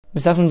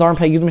As we learned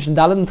in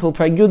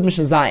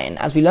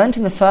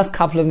the first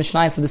couple of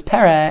Mishnayos of this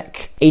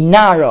Perek, a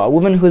Nara, a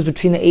woman who is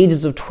between the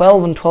ages of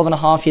 12 and 12 and a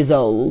half years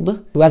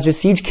old, who has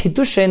received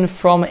Kiddushin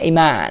from a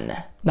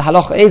man. The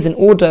halacha is, in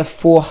order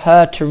for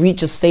her to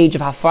reach a stage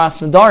of Hafaras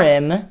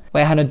Nedarim,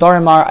 where her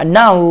Nedarim are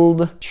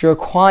annulled, she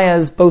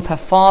requires both her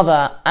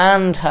father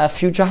and her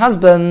future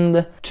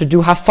husband to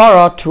do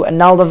Hafara, to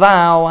annul the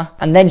vow,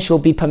 and then she'll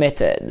be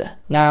permitted.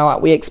 Now,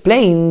 we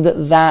explained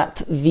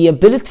that the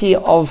ability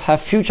of her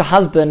future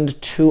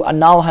husband to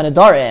annul her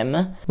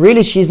Nedarim,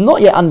 really she's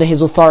not yet under his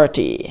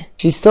authority.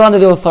 She's still under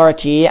the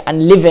authority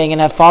and living in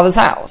her father's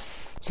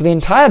house. So the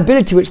entire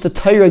ability which the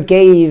Torah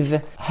gave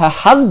her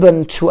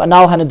husband to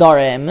annul her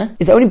Nedarim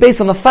is only based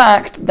on the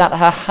fact that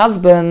her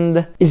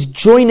husband is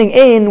joining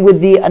in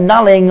with the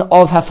annulling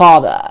of her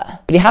father.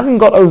 But he hasn't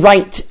got a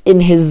right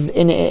in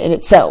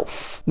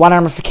itself. One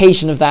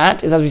ramification of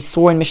that is, as we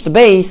saw in Mishnah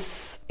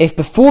Beis, if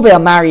before they are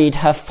married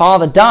her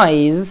father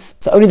dies,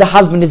 so only the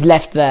husband is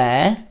left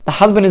there, the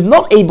husband is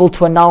not able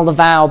to annul the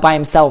vow by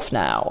himself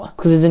now,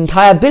 because his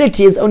entire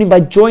ability is only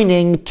by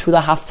joining to the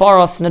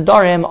Hafaras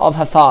Nedarim of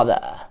her father.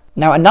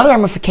 Now, another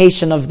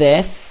ramification of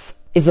this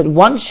is that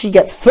once she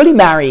gets fully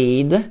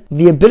married,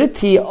 the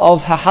ability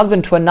of her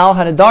husband to annul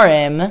her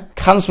Nedarim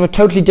comes from a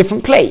totally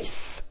different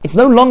place. It's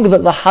no longer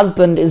that the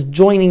husband is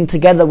joining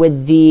together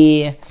with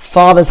the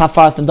father's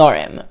Hafaras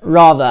Nedarim.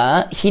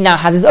 Rather, he now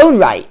has his own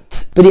right.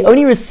 But he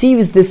only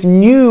receives this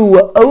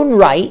new own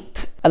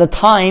right at the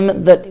time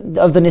of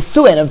the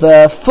Nisuin, of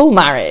the full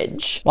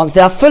marriage, once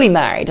they are fully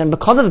married. And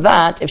because of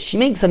that, if she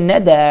makes a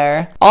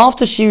neder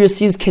after she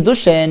receives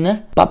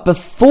Kiddushin, but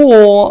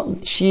before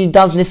she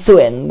does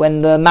Nisuin,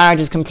 when the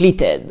marriage is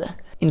completed,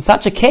 in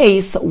such a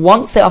case,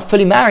 once they are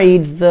fully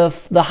married,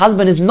 the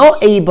husband is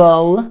not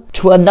able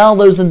to annul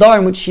those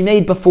nedarim which she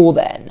made before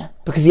then,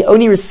 because he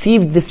only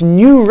received this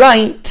new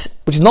right,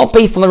 which is not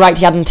based on the right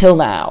he had until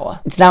now.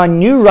 It's now a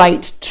new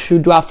right to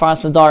do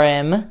Hafaras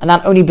Nedarim, and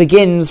that only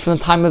begins from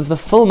the time of the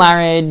full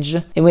marriage,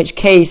 in which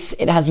case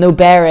it has no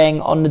bearing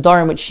on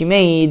nedarim which she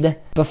made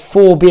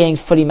before being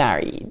fully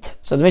married.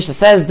 So the Mishnah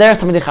says, Derech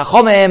Talmidei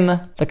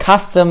Chachomim, the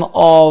custom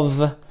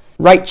of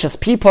righteous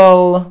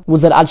people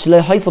was that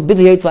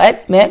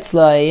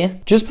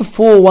just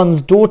before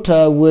one's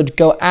daughter would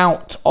go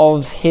out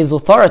of his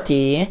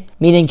authority,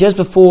 meaning just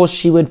before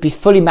she would be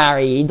fully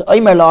married,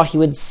 he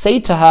would say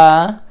to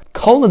her,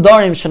 Kol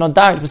nedarim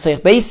shenodaret b'seich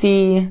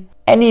beisi,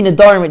 any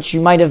nedarim which you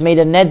might have made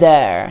a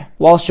neder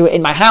whilst you were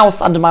in my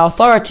house under my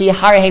authority,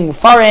 harehein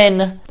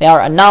mufarin, they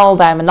are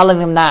annulled, I am annulling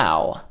them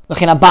now.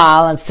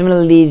 And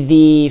similarly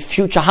the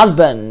future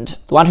husband,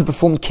 the one who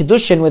performed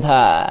Kiddushin with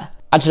her,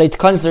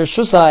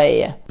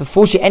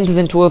 before she enters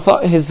into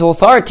his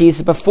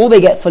authorities, before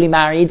they get fully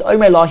married,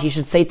 he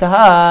should say to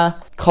her,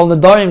 any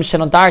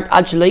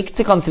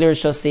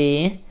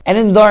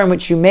nedarim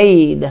which you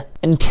made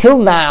until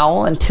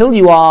now, until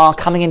you are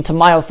coming into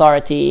my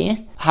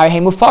authority,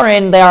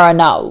 they are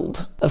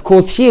annulled. Of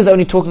course, he is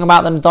only talking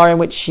about the nedarim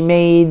which she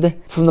made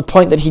from the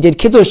point that he did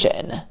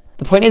Kiddushin.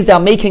 The point is, they are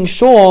making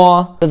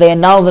sure that they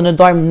annul the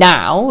nedarim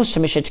now,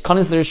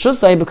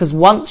 because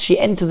once she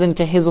enters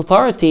into his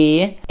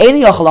authority,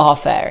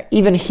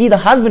 even he, the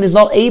husband, is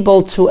not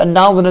able to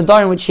annul the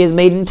nedarim which she has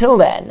made until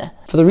then,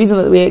 for the reason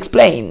that we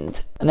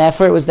explained. And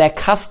therefore it was their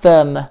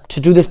custom to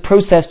do this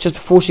process just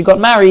before she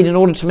got married in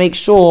order to make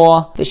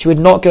sure that she would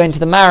not go into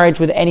the marriage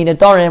with any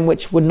nedarim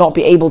which would not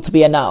be able to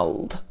be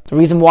annulled. The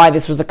reason why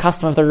this was the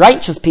custom of the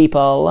righteous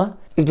people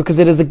is because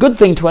it is a good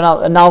thing to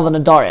annul the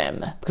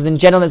nedarim. Because in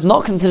general it's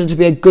not considered to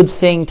be a good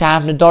thing to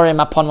have nedarim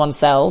upon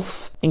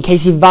oneself, in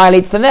case he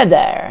violates the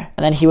neder,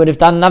 and then he would have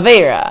done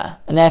navera.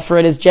 And therefore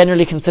it is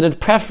generally considered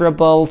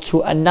preferable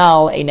to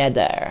annul a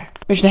neder.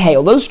 Mishnah Hey,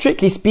 although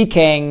strictly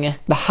speaking,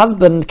 the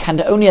husband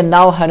can only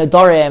annul her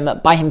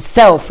nedarim by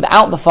himself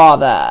without the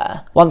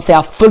father, once they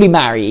are fully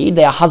married,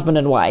 they are husband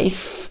and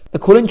wife.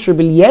 According to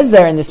Rabbi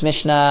Eliezer in this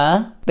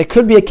Mishnah, there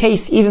could be a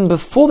case even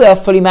before they are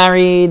fully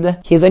married,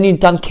 he has only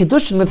done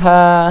Kiddushin with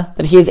her,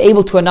 that he is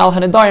able to annul her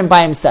nedarim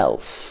by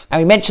himself.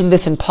 And we mentioned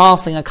this in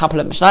passing a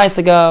couple of Mishnahs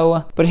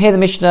ago, but here the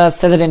Mishnah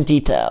says it in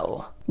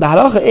detail. The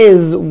halacha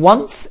is,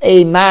 once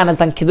a man has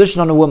done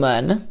Kiddushin on a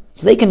woman,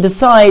 so they can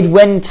decide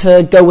when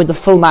to go with the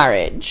full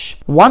marriage.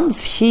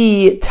 Once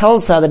he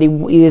tells her that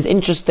he is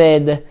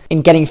interested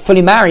in getting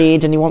fully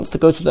married and he wants to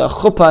go through the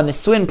chuppah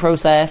nisuin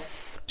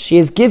process, she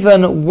is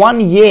given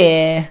 1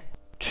 year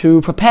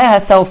to prepare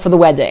herself for the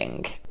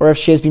wedding. Or if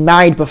she has been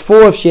married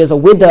before, if she is a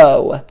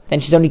widow, then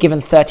she's only given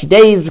 30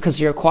 days because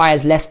she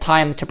requires less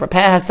time to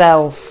prepare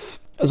herself.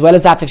 As well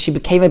as that, if she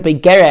became a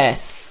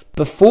begeres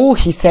before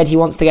he said he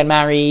wants to get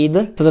married,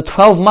 so the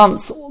 12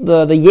 months,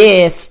 the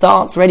year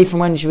starts already from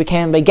when she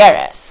became a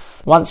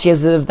begeres. Once she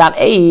is of that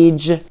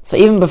age, so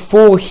even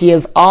before he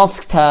has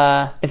asked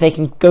her if they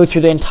can go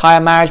through the entire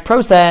marriage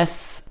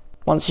process,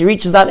 once she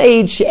reaches that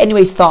age, she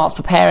anyway starts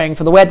preparing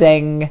for the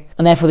wedding,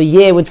 and therefore the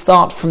year would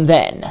start from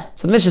then.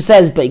 So the Mishnah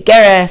says,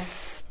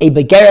 begeres, a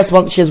begeres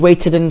once she has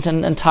waited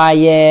an entire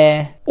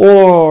year,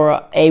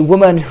 or a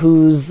woman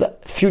whose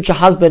future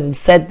husband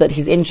said that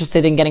he's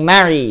interested in getting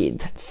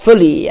married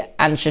fully,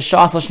 and she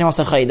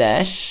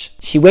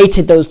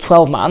waited those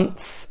 12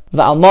 months.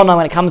 The almana,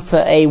 when it comes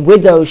to a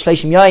widow,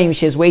 shleishim yayim,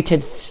 she has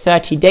waited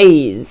 30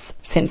 days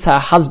since her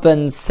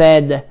husband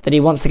said that he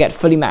wants to get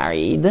fully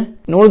married.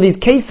 In all of these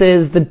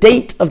cases, the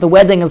date of the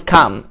wedding has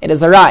come. It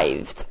has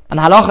arrived. And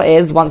the halacha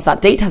is, once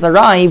that date has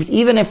arrived,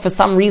 even if for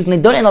some reason they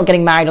don't end up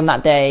getting married on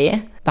that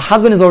day, the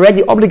husband is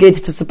already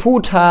obligated to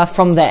support her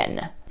from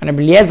then. And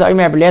Rabbi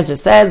Eliezer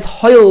says,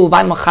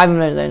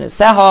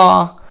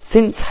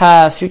 since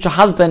her future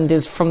husband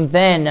is from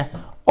then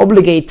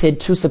obligated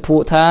to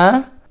support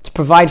her, to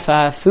provide for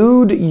her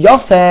food,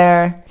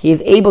 yofer, he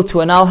is able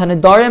to annul her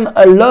nedarim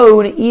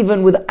alone,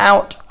 even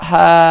without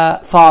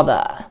her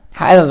father.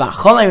 However,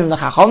 the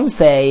Chacham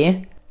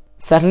say,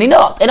 certainly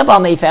not.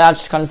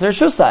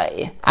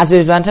 As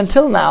we've learned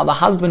until now, the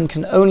husband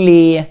can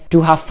only do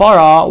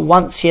hafara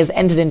once she has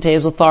entered into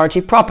his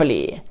authority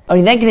properly.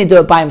 Only then can he do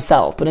it by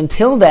himself. But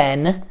until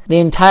then, the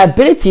entire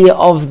ability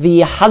of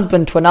the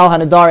husband to annul her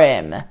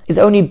nedarim is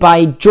only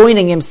by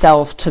joining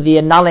himself to the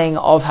annulling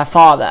of her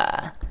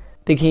father,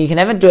 because he can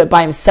never do it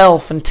by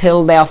himself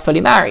until they are fully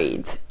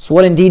married. So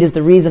what indeed is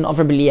the reason of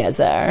Rabbi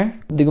Eliezer?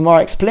 The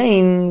Gemara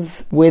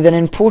explains with an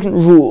important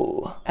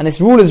rule. And this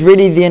rule is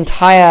really the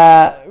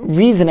entire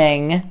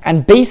reasoning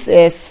and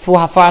basis for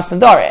Hafaras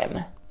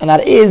Nedarim. And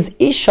that is,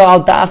 Isha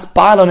al das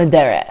Baal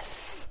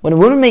Nederes. When a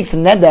woman makes a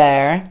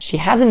neder, she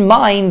has in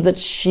mind that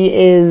she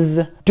is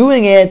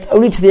doing it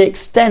only to the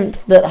extent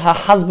that her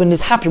husband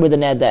is happy with the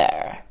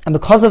neder. And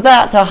because of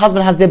that, her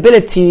husband has the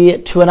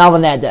ability to annul the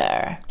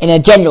neder, in a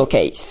general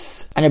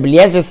case. And Rabbi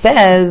Eliezer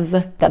says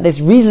that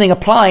this reasoning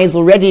applies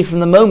already from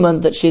the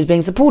moment that she is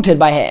being supported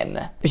by him.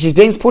 If she's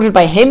being supported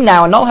by him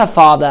now and not her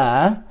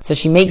father, so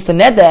she makes the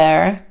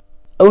neder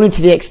only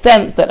to the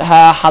extent that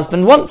her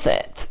husband wants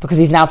it, because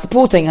he's now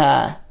supporting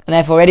her. And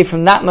therefore already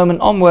from that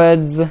moment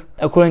onwards,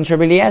 according to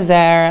Rabbi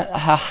Eliezer,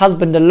 her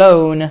husband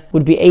alone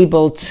would be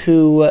able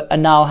to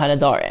annul her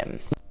nedarim.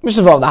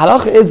 Mishnah Vav, the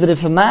halacha is that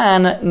if a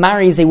man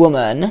marries a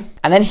woman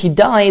and then he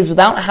dies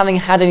without having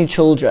had any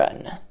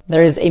children,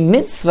 there is a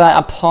mitzvah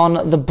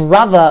upon the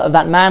brother of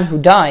that man who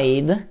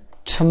died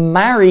to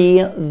marry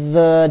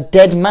the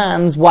dead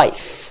man's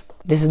wife.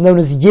 This is known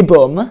as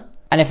yibum,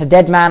 and if the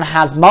dead man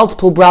has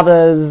multiple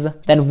brothers,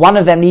 then one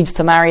of them needs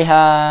to marry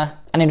her.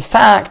 And in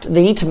fact,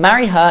 they need to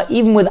marry her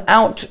even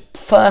without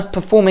first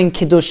performing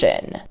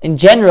kiddushin. In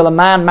general, a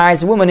man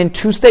marries a woman in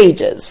 2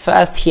 stages.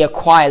 First, he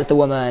acquires the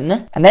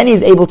woman, and then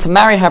he's able to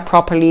marry her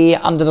properly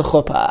under the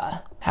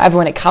chuppah. However,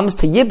 when it comes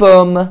to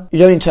yibum, you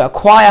don't need to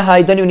acquire her,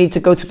 you don't even need to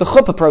go through the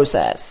chuppah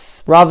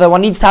process. Rather,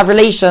 one needs to have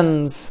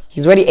relations.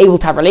 He's already able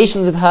to have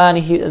relations with her,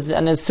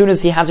 and as soon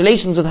as he has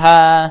relations with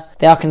her,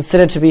 they are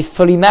considered to be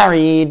fully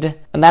married,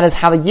 and that is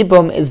how the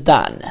yibum is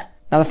done.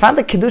 Now, the fact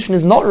that kiddushin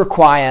is not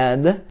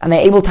required, and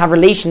they're able to have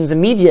relations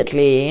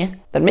immediately,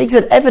 that makes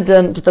it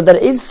evident that there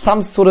is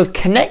some sort of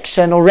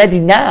connection already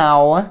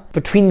now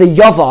between the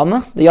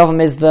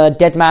yavam is the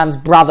dead man's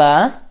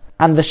brother,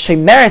 and the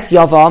shemeres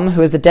yavam,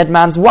 who is the dead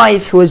man's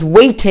wife, who is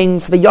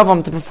waiting for the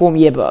yavam to perform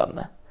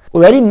yibum.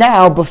 Already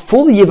now,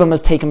 before the yibum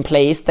has taken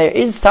place, there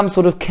is some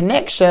sort of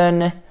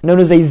connection known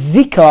as a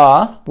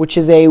zikah, which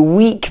is a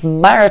weak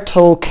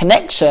marital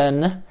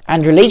connection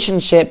and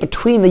relationship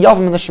between the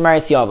yavam and the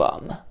shemeres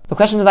yavam. The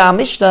question of our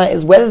Mishnah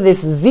is whether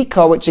this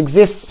zikah which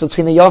exists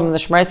between the yavam and the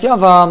shemeres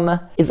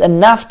yavam is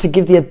enough to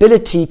give the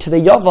ability to the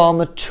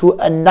yavam to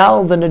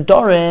annul the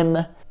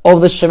nedarim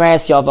of the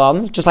shemeres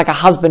yavam, just like a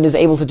husband is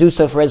able to do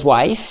so for his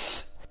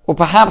wife. Or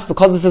perhaps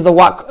because this is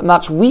a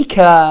much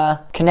weaker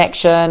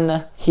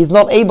connection, he's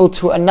not able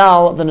to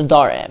annul the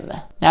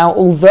nedarim. Now,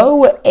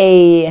 although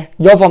a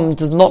yavam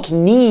does not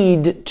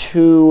need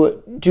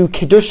to do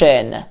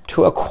kiddushin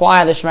to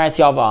acquire the shemeres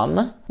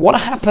yavam, what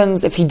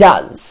happens if he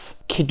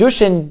does?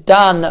 Kiddushin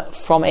done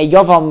from a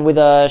yavam with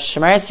a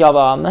shemeres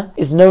yavam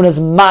is known as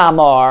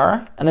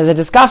ma'amar, and there's a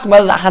discussion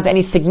whether that has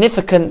any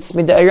significance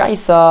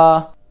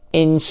mid'oraisa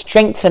in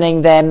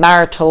strengthening their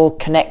marital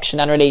connection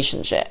and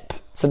relationship.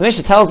 So the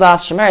Mishnah tells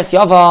us, shemeres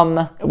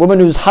yavam, a woman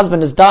whose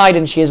husband has died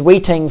and she is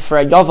waiting for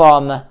a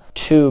yavam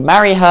to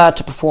marry her,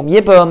 to perform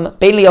yibum,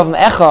 beili yavam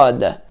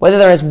echad, whether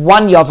there is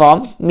one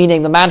yavam,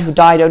 meaning the man who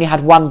died only had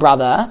one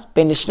brother,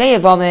 bein lishnei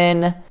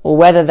yavamin, or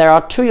whether there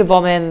are 2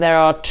 yavamim, there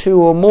are 2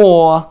 or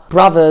more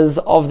brothers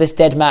of this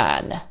dead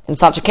man. In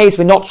such a case,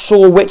 we're not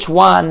sure which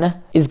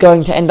one is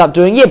going to end up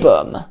doing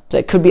yibum. So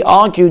it could be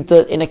argued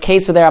that in a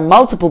case where there are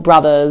multiple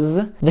brothers,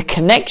 the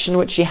connection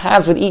which she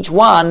has with each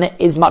one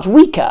is much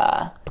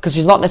weaker, because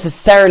she's not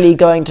necessarily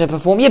going to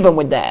perform yibum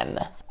with them.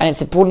 And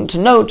it's important to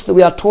note that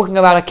we are talking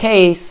about a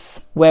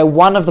case where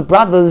one of the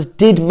brothers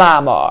did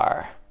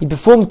ma'amar. He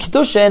performed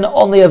kiddushin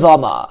on the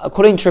yavama.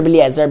 According to Rabbi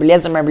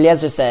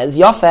Eliezer says,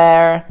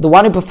 Yofer, the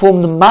one who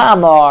performed the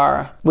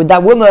ma'amar with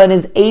that woman,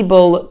 is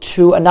able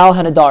to annul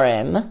her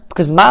nedarim,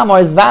 because ma'amar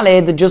is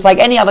valid just like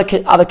any other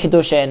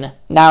kiddushin.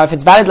 Now, if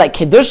it's valid like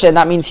kiddushin,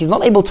 that means he's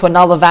not able to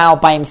annul the vow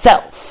by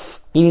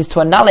himself. he needs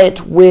to annul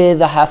it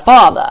with her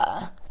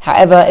father.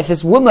 However, if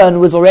this woman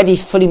was already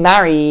fully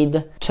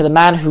married to the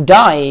man who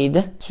died,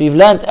 so we've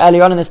learnt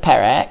earlier on in this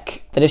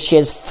perek that if she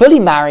is fully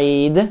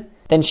married,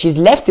 then she's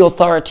left the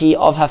authority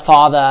of her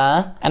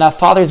father, and her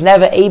father is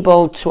never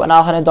able to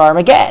annul her Nedarim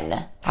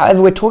again.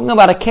 However, we're talking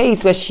about a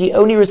case where she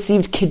only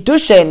received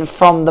Kiddushin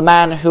from the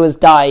man who has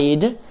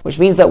died, which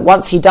means that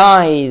once he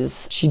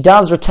dies, she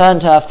does return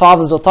to her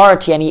father's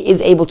authority and he is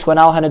able to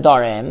annul her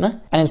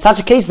Nedarim. And in such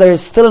a case, there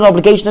is still an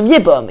obligation of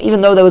Yibum, even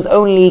though there was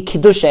only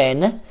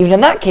Kiddushin. Even in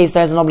that case,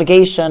 there is an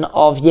obligation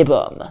of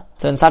Yibum.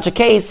 So in such a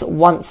case,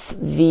 once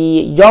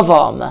the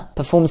Yavam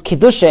performs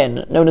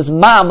Kiddushin, known as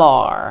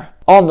Ma'amar,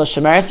 on the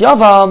Shemeres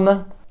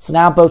Yavam, so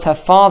now both her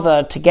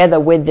father, together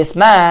with this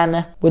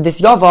man, with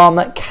this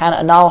Yavam, can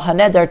annul her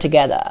neder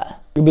together.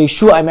 Rabbi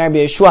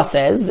Yeshua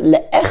says,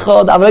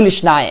 Le'echod avlo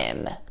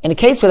lishnayim. In a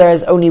case where there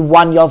is only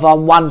one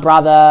Yavam, one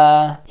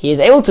brother, he is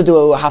able to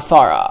do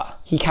hafara.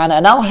 He can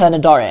annul her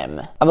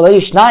nedarim. Avlo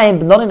lishnayim,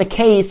 but not in a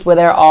case where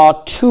there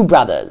are two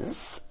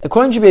brothers.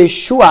 According to Rabbi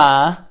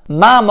Yeshua,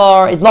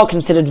 Ma'amar is not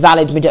considered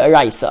valid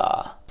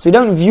mid'oraisa. So we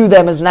don't view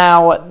them as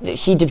now that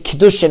he did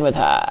Kiddushin with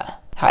her.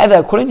 However,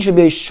 according to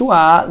Rabbi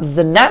Yeshua,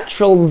 the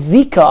natural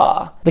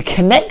zika, the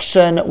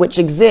connection which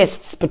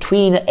exists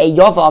between a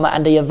Yavam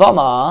and a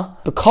Yavama,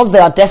 because they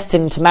are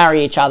destined to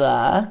marry each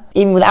other,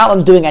 even without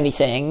them doing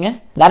anything,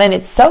 that in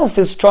itself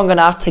is strong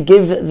enough to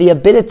give the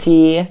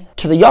ability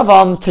to the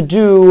Yavam to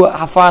do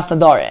Hafaras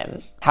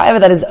Nedarim. However,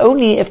 that is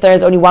only if there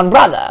is only one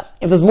brother.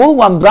 If there's more than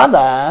one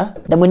brother,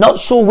 then we're not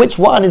sure which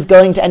one is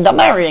going to end up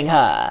marrying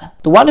her.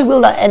 The one who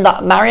will end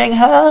up marrying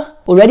her,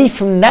 already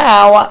from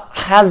now,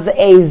 has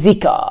a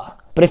zika.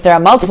 But if there are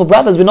multiple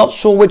brothers, we're not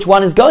sure which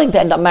one is going to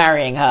end up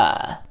marrying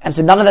her. And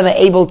so none of them are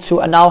able to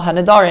annul her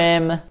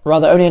Nedarim,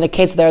 rather only in a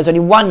case where there is only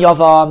one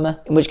Yavam,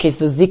 in which case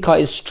the Zikah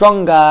is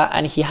stronger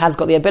and he has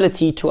got the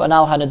ability to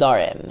annul her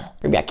Nedarim.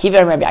 Rabbi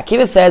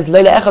Akiva says,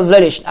 Lo le'echad v'lo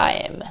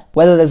lishnayim.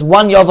 Whether there's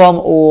one Yavam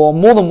or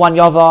more than one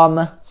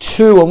Yavam,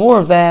 two or more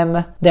of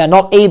them, they are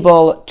not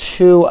able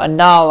to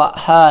annul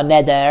her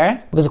Neder,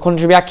 because according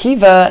to Rabbi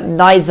Akiva,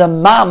 neither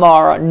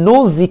Ma'amar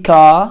nor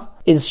Zikah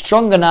is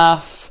strong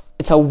enough.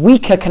 It's a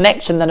weaker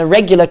connection than a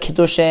regular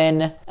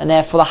Kiddushin, and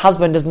therefore the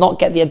husband does not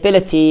get the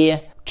ability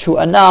to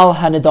annul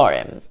her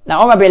Nedarim.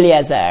 Now, Rabbi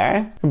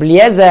Eliezer,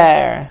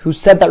 who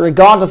said that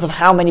regardless of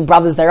how many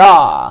brothers there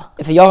are,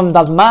 if a Yavam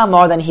does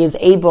Ma'amar, then he is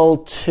able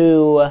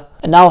to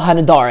annul her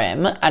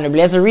Nedarim, and Rabbi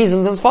Eliezer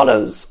reasons as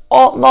follows.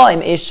 If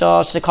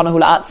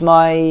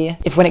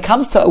when it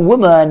comes to a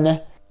woman,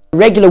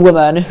 regular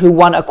woman who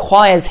one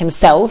acquires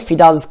himself, he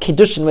does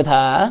Kiddushin with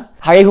her,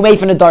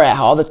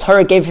 the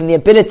Torah gave him the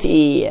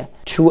ability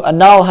to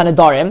annul her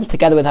Nedarim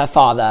together with her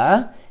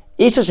father.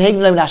 A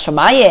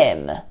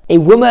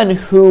woman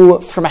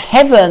who from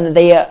heaven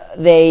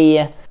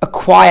they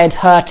acquired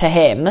her to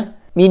him,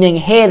 meaning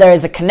here there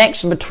is a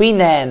connection between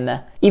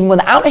them, even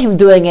without him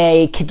doing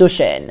a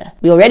Kiddushin.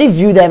 We already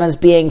view them as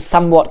being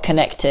somewhat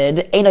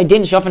connected.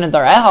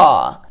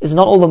 Is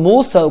not all the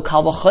more so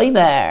Kal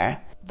v'chomer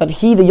that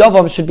he, the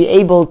Yavam, should be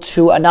able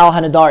to annul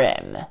her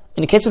Nedarim.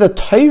 In the case of the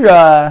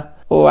Torah,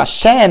 or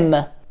Hashem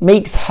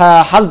makes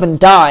her husband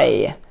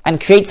die and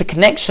creates a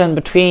connection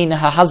between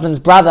her husband's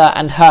brother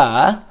and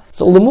her,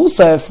 so all the more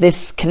so if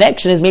this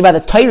connection is made by the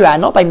Torah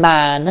and not by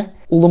man,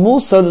 all the more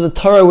so that the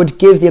Torah would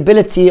give the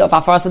ability of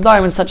Hafaras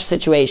Nedarim in such a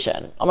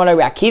situation. Rabbi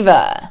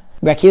Akiva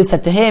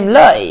said to him,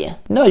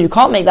 no, you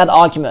can't make that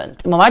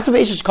argument.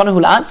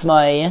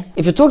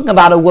 If you're talking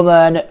about a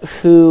woman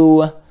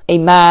who a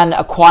man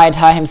acquired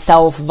her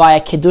himself via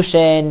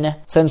Kiddushin,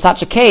 so in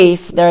such a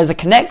case, there is a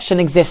connection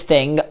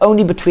existing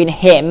only between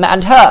him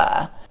and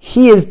her.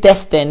 He is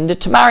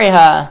destined to marry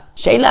her.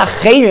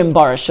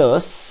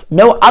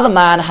 No other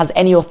man has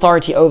any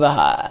authority over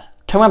her.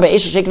 So can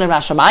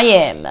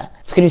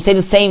you say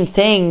the same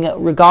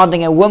thing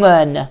regarding a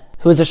woman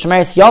who is a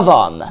Shemeres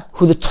Yavam,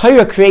 who the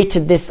Torah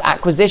created this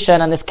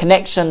acquisition and this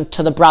connection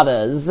to the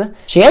brothers?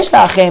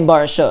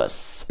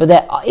 But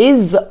there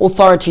is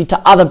authority to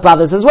other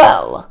brothers as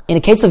well. In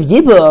a case of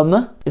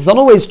Yibum, it's not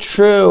always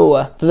true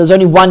that there's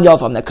only one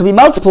Yavam. There could be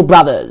multiple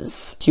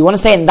brothers. Do you want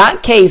to say in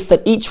that case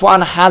that each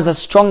one has a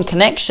strong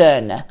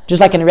connection, just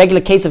like in a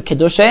regular case of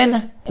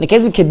Kiddushin? In the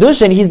case of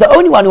Kiddushin, he's the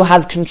only one who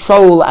has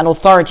control and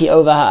authority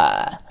over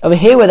her. Over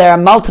here, where there are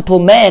multiple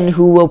men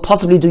who will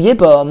possibly do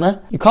Yibum,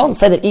 you can't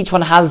say that each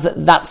one has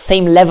that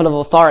same level of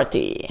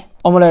authority.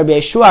 Rabbi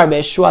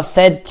Yeshua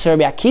said to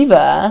Rabbi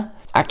Akiva,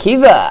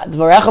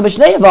 dvarecha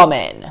b'shnei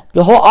Yavamin.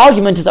 Your whole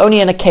argument is only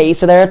in a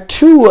case where there are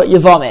two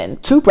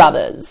Yavamin, two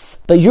brothers.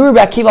 But you,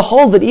 Rabbi Akiva,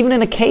 hold that even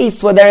in a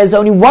case where there is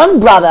only one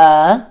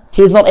brother,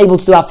 he is not able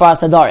to do Hafaras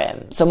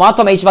Nedarim. So, what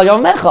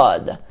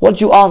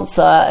do you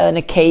answer in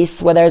a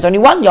case where there is only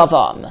one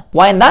Yavam?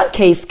 Why in that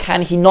case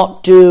can he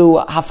not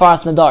do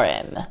Hafaras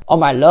Nedarim?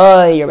 Omar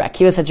Loi, Rabbi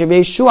Akiva said to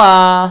Rabbi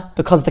Yeshua,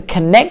 because the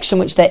connection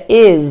which there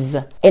is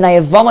in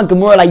a Yavama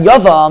Gemura la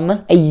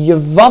Yavam, a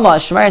Yavama,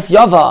 Shemeres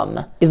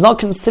Yavam, is not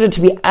considered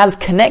to be as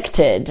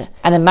connected,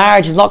 and the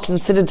marriage is not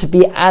considered to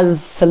be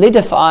as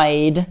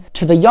solidified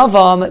to the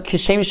Yavam,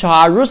 Kishem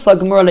Shahar Rusa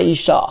Gemura la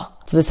Isha.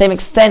 to the same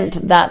extent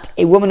that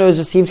a woman who has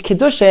received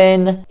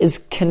Kiddushin is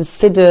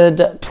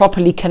considered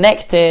properly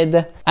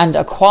connected and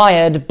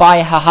acquired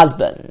by her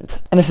husband.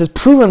 And this is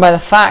proven by the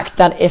fact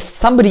that if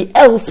somebody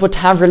else were to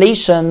have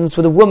relations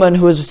with a woman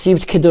who has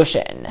received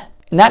Kiddushin,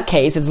 in that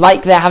case, it's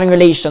like they're having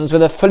relations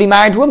with a fully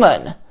married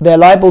woman. They're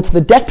liable to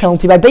the death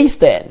penalty by Beis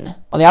Din.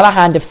 On the other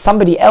hand, if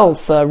somebody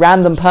else, a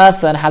random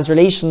person, has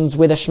relations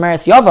with a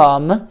Shmeres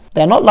Yavam,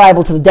 they're not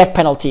liable to the death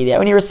penalty. They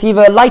only receive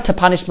a lighter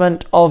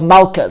punishment of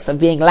Malkus, of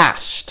being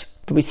lashed.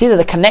 But we see that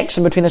the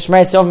connection between the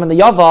Shmeres Yavam and the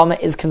Yavam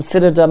is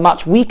considered a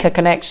much weaker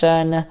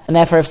connection, and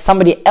therefore if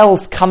somebody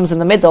else comes in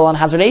the middle and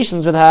has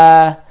relations with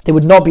her, they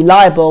would not be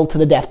liable to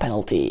the death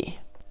penalty.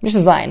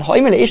 Mishnah Zayin,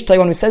 Ha'imel Ishtay,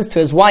 one who says to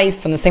his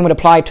wife, and the same would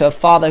apply to a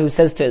father who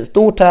says to his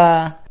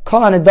daughter,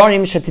 Kol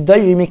Nedarim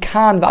shetidayri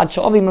mikan v'ad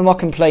she'avi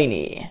memakim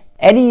pleini.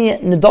 Any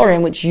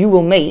Nedarim which you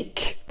will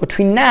make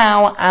between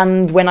now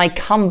and when I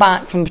come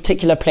back from a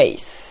particular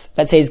place.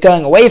 Let's say he's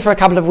going away for a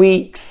couple of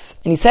weeks,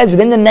 and he says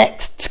within the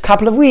next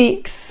couple of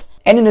weeks,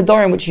 any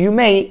Nedarim which you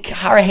make,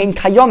 harahin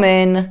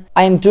kayomin,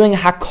 I am doing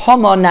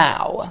hakoma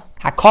now.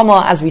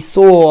 Hakoma, as we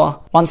saw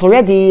once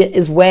already,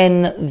 is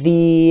when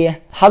the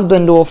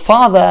husband or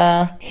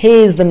father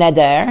hears the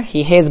neder,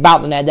 he hears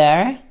about the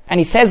neder, and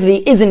he says that he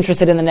is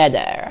interested in the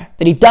neder,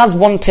 that he does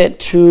want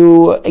it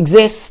to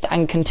exist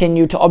and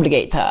continue to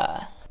obligate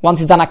her. Once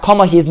he's done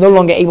hakoma, he is no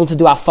longer able to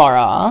do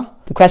afara.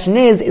 The question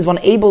is one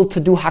able to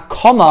do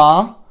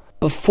hakoma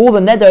before the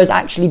neder has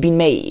actually been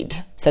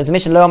made? Says the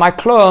Mishnah, Lo Amar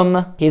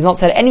Klum, he has not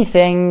said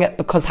anything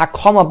because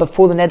hakoma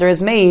before the neder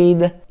is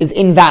made is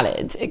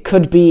invalid. It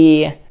could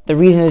be the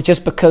reason is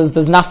just because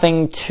there's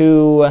nothing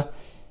to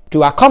do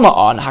hakoma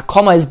on.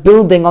 Hakoma is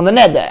building on the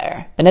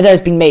neder. The neder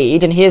has been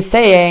made, and he is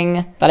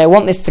saying that I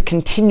want this to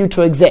continue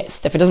to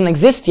exist. If it doesn't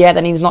exist yet,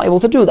 then he's not able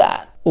to do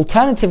that.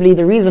 Alternatively,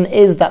 the reason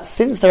is that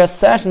since there are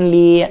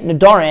certainly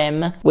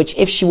nedarim, which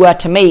if she were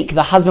to make,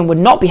 the husband would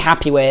not be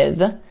happy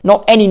with,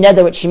 not any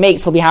neder which she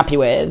makes he'll be happy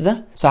with,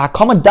 so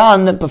hakoma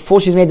done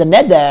before she's made the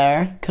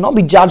neder cannot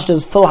be judged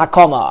as full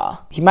hakoma.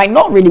 He might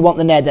not really want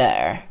the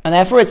neder, and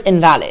therefore it's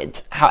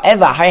invalid.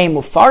 However, harei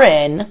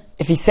mufarin,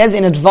 if he says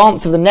in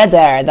advance of the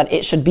neder that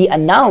it should be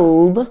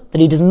annulled,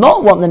 that he does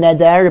not want the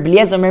neder, Rabbi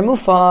Eliezer mer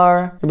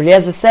mufar, Rabbi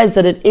Eliezer says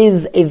that it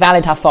is a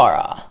valid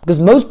hafara. Because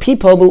most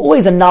people will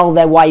always annul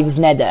their wife's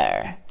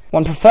neder.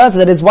 One prefers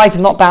that his wife is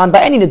not bound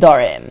by any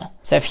nedarim.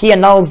 So if he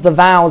annuls the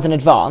vows in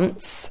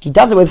advance, he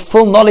does it with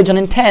full knowledge and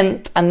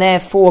intent, and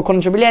therefore,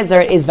 according to Rabbi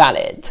Eliezer, it is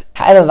valid.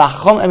 However,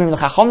 the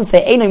Chacham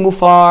say, Einoi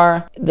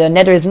mufar, the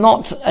neder is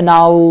not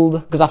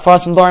annulled, because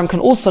afaras nedarim can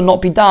also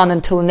not be done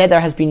until the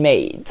neder has been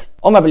made.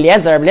 Rabbi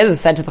Eliezer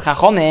said to the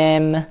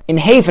Chachomim, in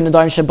Heifen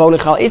nedarim shebo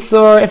lichal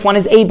isur, if one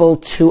is able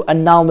to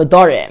annul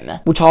nedarim,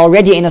 which are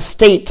already in a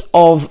state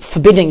of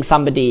forbidding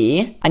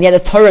somebody, and yet the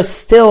Torah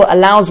still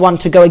allows one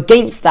to go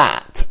against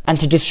that, and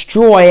to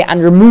destroy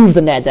and remove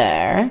the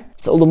neder,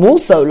 so all the more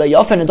so, lo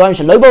yofen nedarim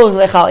shelo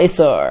lichal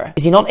isur,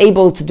 is he not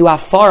able to do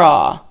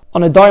hafara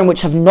on nedarim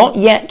which have not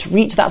yet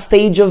reached that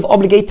stage of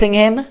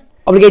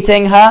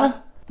obligating her?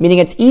 Meaning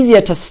it's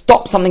easier to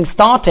stop something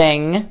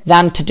starting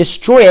than to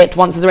destroy it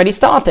once it's already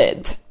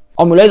started.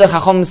 Omulei the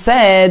Chacham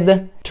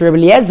said to Rabbi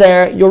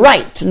Eliezer, you're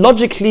right,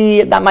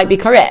 logically that might be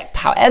correct.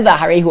 However,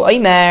 Harehu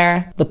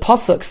Omer, the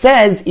Pasuk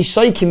says,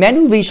 Ishoi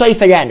kimenu v'ishoi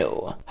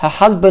ferenu. Her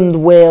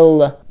husband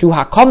will do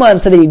hakoma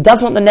and say that he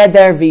does want the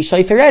neder,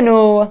 v'ishoi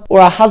ferenu, or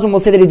her husband will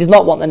say that he does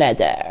not want the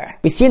neder.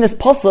 We see in this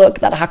Pasuk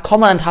that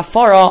hakoma and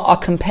hafara are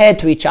compared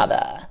to each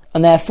other.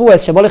 And therefore,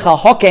 something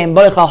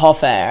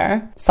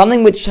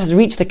which has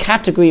reached the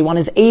category one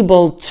is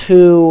able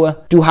to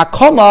do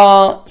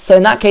hakoma, so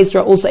in that case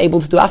you're also able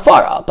to do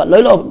afara. But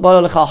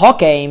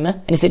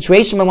in a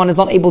situation when one is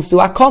not able to do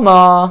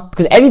hakoma,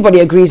 because everybody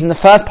agrees in the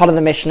first part of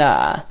the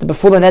Mishnah that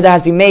before the neder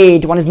has been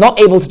made, one is not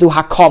able to do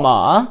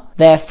hakoma.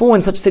 Therefore,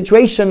 in such a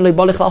situation,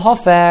 one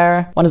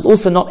is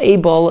also not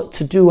able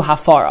to do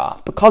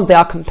hafara, because they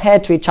are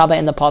compared to each other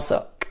in the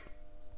pasuk.